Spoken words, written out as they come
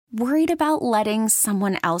Worried about letting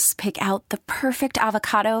someone else pick out the perfect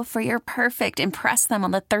avocado for your perfect impress them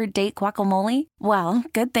on the third date guacamole? Well,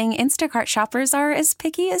 good thing Instacart shoppers are as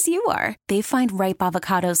picky as you are. They find ripe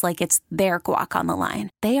avocados like it's their guac on the line.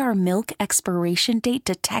 They are milk expiration date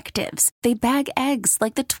detectives. They bag eggs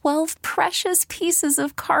like the 12 precious pieces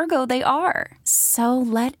of cargo they are. So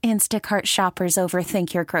let Instacart shoppers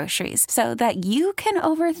overthink your groceries so that you can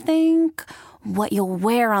overthink what you'll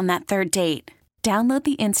wear on that third date. Download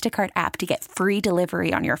the Instacart app to get free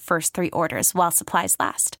delivery on your first 3 orders while supplies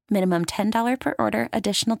last. Minimum $10 per order.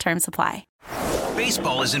 Additional terms apply.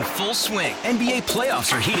 Baseball is in full swing. NBA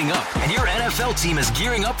playoffs are heating up, and your NFL team is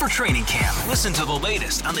gearing up for training camp. Listen to the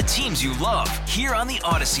latest on the teams you love here on the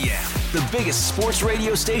Odyssey app. The biggest sports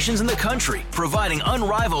radio stations in the country, providing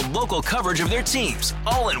unrivaled local coverage of their teams,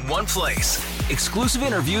 all in one place. Exclusive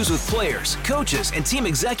interviews with players, coaches, and team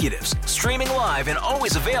executives, streaming live and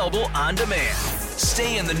always available on demand.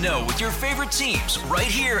 Stay in the know with your favorite teams right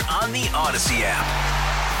here on the Odyssey app.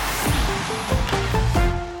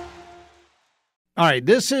 All right,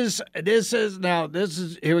 this is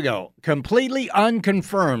here we go. Completely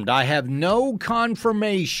unconfirmed. I have no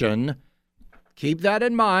confirmation. Keep that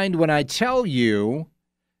in mind when I tell you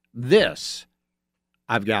this.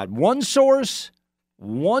 I've got one source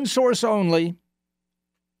only.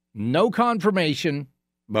 No confirmation,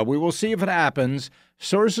 but we will see if it happens.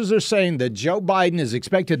 Sources are saying that Joe Biden is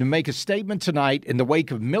expected to make a statement tonight in the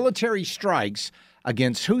wake of military strikes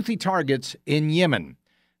against Houthi targets in Yemen.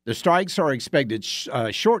 The strikes are expected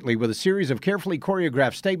shortly, with a series of carefully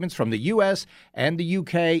choreographed statements from the U.S. and the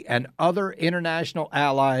U.K. and other international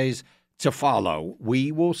allies to follow.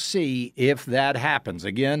 We will see if that happens.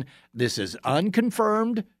 Again, this is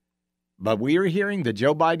unconfirmed, but we are hearing that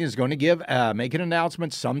Joe Biden is going to make an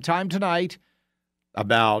announcement sometime tonight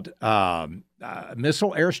about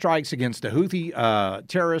missile airstrikes against the Houthi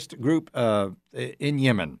terrorist group in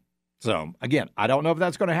Yemen. So, again, I don't know if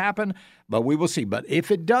that's going to happen, but we will see. But if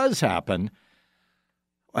it does happen,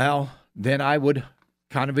 well, then I would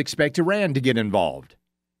kind of expect Iran to get involved.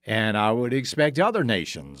 And I would expect other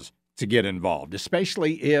nations to get involved,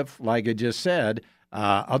 especially if, like I just said,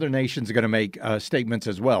 other nations are going to make statements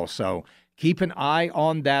as well. So keep an eye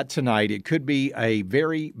on that tonight. It could be a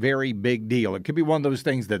very, very big deal. It could be one of those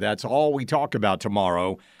things that's all we talk about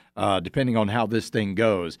tomorrow, depending on how this thing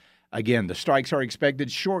goes. Again, the strikes are expected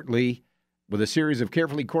shortly, with a series of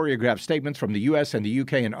carefully choreographed statements from the U.S. and the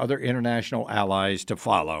U.K. and other international allies to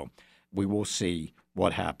follow. We will see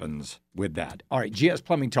what happens with that. All right, GS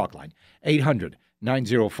Plumbing Talk Line,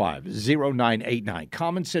 800-905-0989.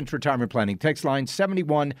 Common Sense Retirement Planning text line,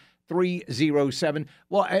 71307.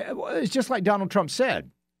 Well, it's just like Donald Trump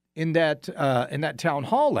said in that town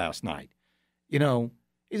hall last night. You know,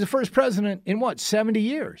 he's the first president in, 70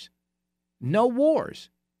 years? No wars.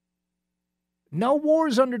 No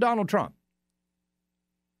wars under Donald Trump.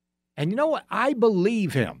 And you know what? I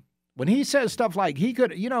believe him. When he says stuff like he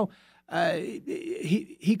could, he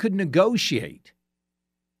could negotiate.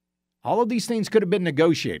 All of these things could have been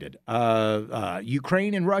negotiated.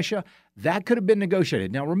 Ukraine and Russia, that could have been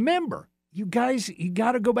negotiated. Now, remember, you guys, you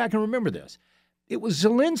got to go back and remember this. It was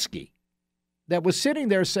Zelensky that was sitting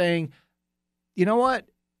there saying, you know what?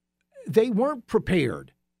 They weren't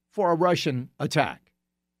prepared for a Russian attack,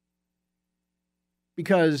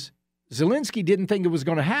 because Zelensky didn't think it was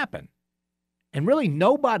going to happen. And really,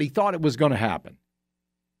 nobody thought it was going to happen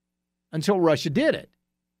until Russia did it.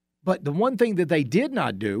 But the one thing that they did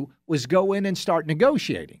not do was go in and start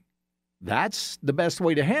negotiating. That's the best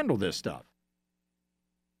way to handle this stuff.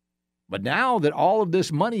 But now that all of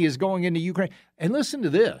this money is going into Ukraine, and listen to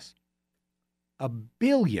this, $1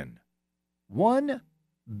 billion worth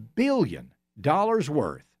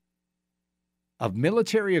of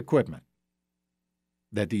military equipment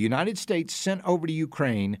that the United States sent over to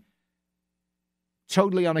Ukraine,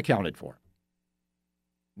 totally unaccounted for.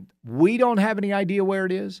 We don't have any idea where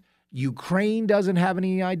it is. Ukraine doesn't have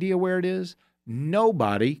any idea where it is.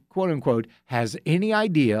 Nobody, quote unquote, has any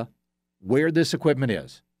idea where this equipment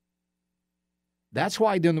is. That's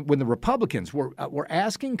why when the Republicans were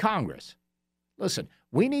asking Congress, listen,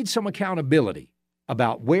 we need some accountability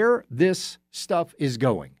about where this stuff is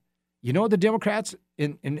going. You know what the Democrats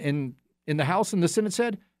in the House and the Senate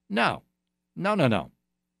said? No.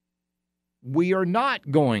 We are not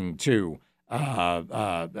going to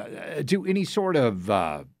do any sort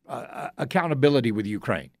of accountability with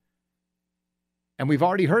Ukraine. And we've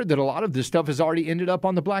already heard that a lot of this stuff has already ended up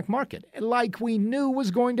on the black market, like we knew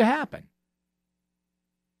was going to happen.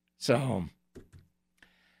 So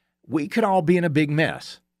we could all be in a big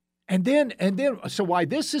mess. And then, so why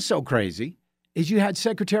this is so crazy is you had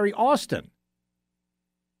Secretary Austin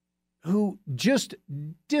who just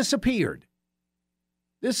disappeared.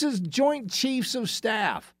 This is Joint Chiefs of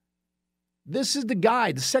Staff. This is the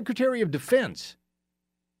guy, the Secretary of Defense.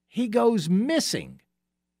 He goes missing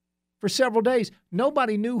for several days.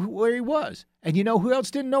 Nobody knew where he was. And you know who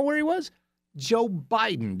else didn't know where he was? Joe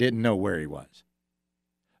Biden didn't know where he was.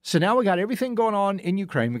 So now we got everything going on in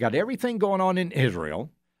Ukraine. We got everything going on in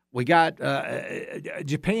Israel. We got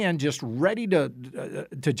Japan just ready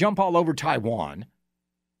to jump all over Taiwan.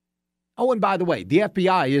 Oh, and by the way, the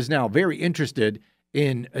FBI is now very interested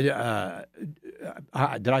in, did I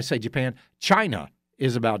say Japan? China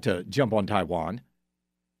is about to jump on Taiwan.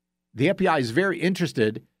 The FBI is very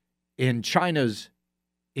interested in China's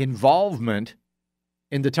involvement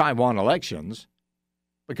in the Taiwan elections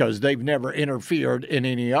because they've never interfered in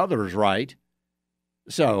any others, right?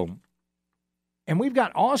 So, and we've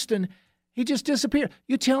got Austin. He just disappeared.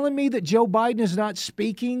 You telling me that Joe Biden is not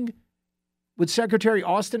speaking with Secretary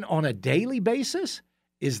Austin on a daily basis?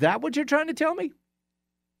 Is that what you're trying to tell me?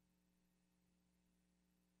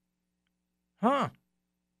 Huh.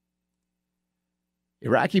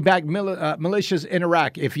 Iraqi-backed militias in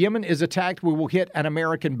Iraq. If Yemen is attacked, we will hit an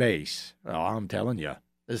American base. Oh, I'm telling you.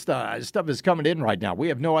 This stuff is coming in right now. We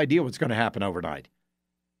have no idea what's going to happen overnight.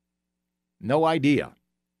 No idea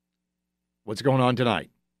what's going on tonight.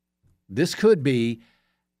 This could be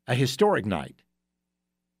a historic night.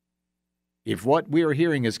 If what we are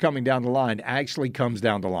hearing is coming down the line actually comes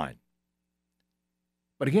down the line.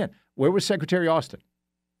 But again, where was Secretary Austin?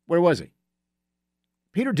 Where was he?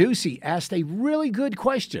 Peter Doocy asked a really good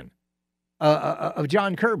question of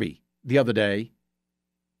John Kirby the other day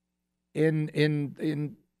in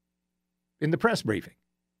the press briefing.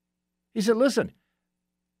 He said, listen,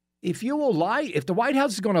 if you will lie, if the White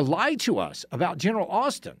House is going to lie to us about General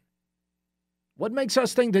Austin, what makes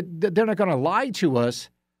us think that they're not going to lie to us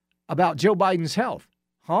about Joe Biden's health?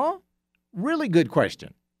 Huh? Really good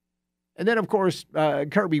question. And then, of course,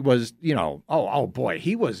 Kirby was, oh boy,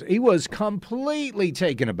 he was completely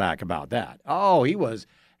taken aback about that. Oh, he was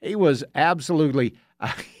absolutely,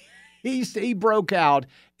 he broke out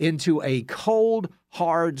into a cold,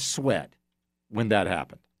 hard sweat when that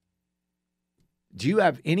happened. Do you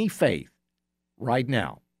have any faith right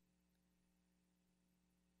now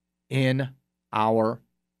in our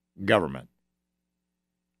government?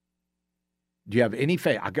 Do you have any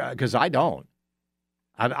faith? Because I don't.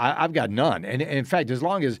 I've got none. And in fact, as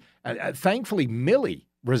long as, thankfully, Milley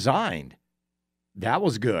resigned, that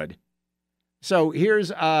was good. So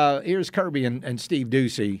here's Kirby and Steve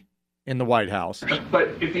Doocy in the White House. But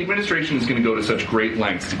if the administration is going to go to such great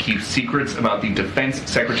lengths to keep secrets about the defense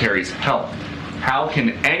secretary's health, how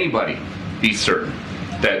can anybody be certain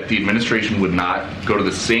that the administration would not go to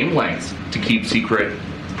the same lengths to keep secret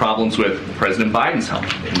problems with President Biden's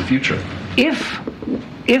health in the future?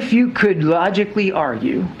 If you could logically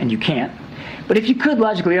argue, and you can't, but if you could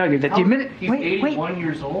logically argue that He's 81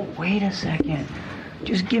 years old. Wait a second.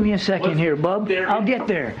 Just give me a second here, bub. I'll get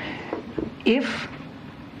there. If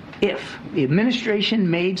the administration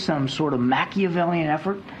made some sort of Machiavellian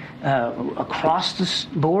effort across the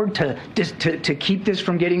board to keep this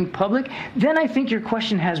from getting public, then I think your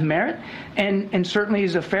question has merit and certainly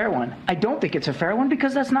is a fair one. I don't think it's a fair one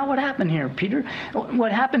because that's not what happened here, Peter.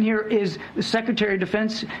 What happened here is the Secretary of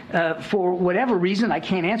Defense, for whatever reason, I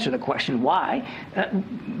can't answer the question why,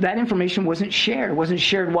 that information wasn't shared. It wasn't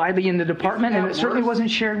shared widely in the department, and it certainly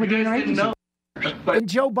wasn't shared with the interagency. And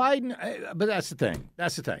Joe Biden, but that's the thing.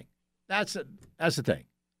 That's the thing.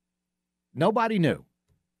 Nobody knew.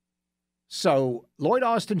 So Lloyd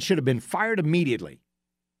Austin should have been fired immediately.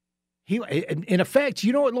 In effect,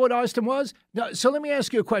 you know what Lloyd Austin was? No, so let me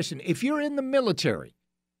ask you a question. If you're in the military,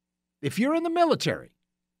 and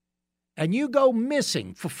you go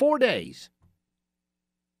missing for 4 days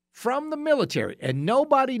from the military and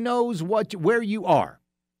nobody knows where you are,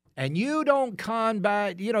 and you don't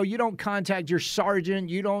combat, you don't contact your sergeant,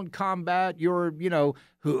 you don't combat your,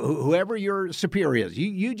 whoever your superior is,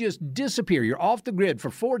 you just disappear. You're off the grid for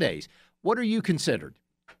 4 days. What are you considered?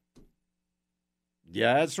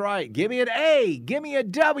 Yeah, that's right. Give me an A. Give me a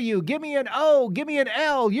W. Give me an O. Give me an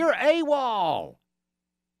L. You're AWOL.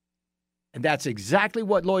 And that's exactly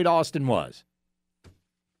what Lloyd Austin was.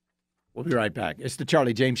 We'll be right back. It's the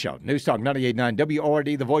Charlie James Show. News Talk 98.9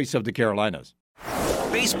 WORD, the voice of the Carolinas.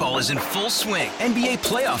 Baseball is in full swing. NBA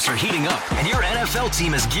playoffs are heating up, and your NFL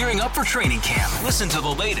team is gearing up for training camp. Listen to the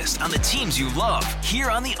latest on the teams you love here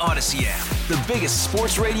on the Odyssey app. The biggest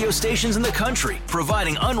sports radio stations in the country,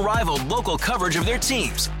 providing unrivaled local coverage of their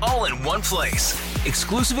teams, all in one place.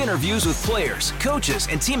 Exclusive interviews with players, coaches,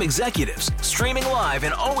 and team executives, streaming live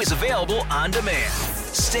and always available on demand.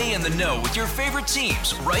 Stay in the know with your favorite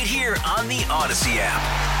teams right here on the Odyssey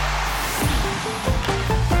app.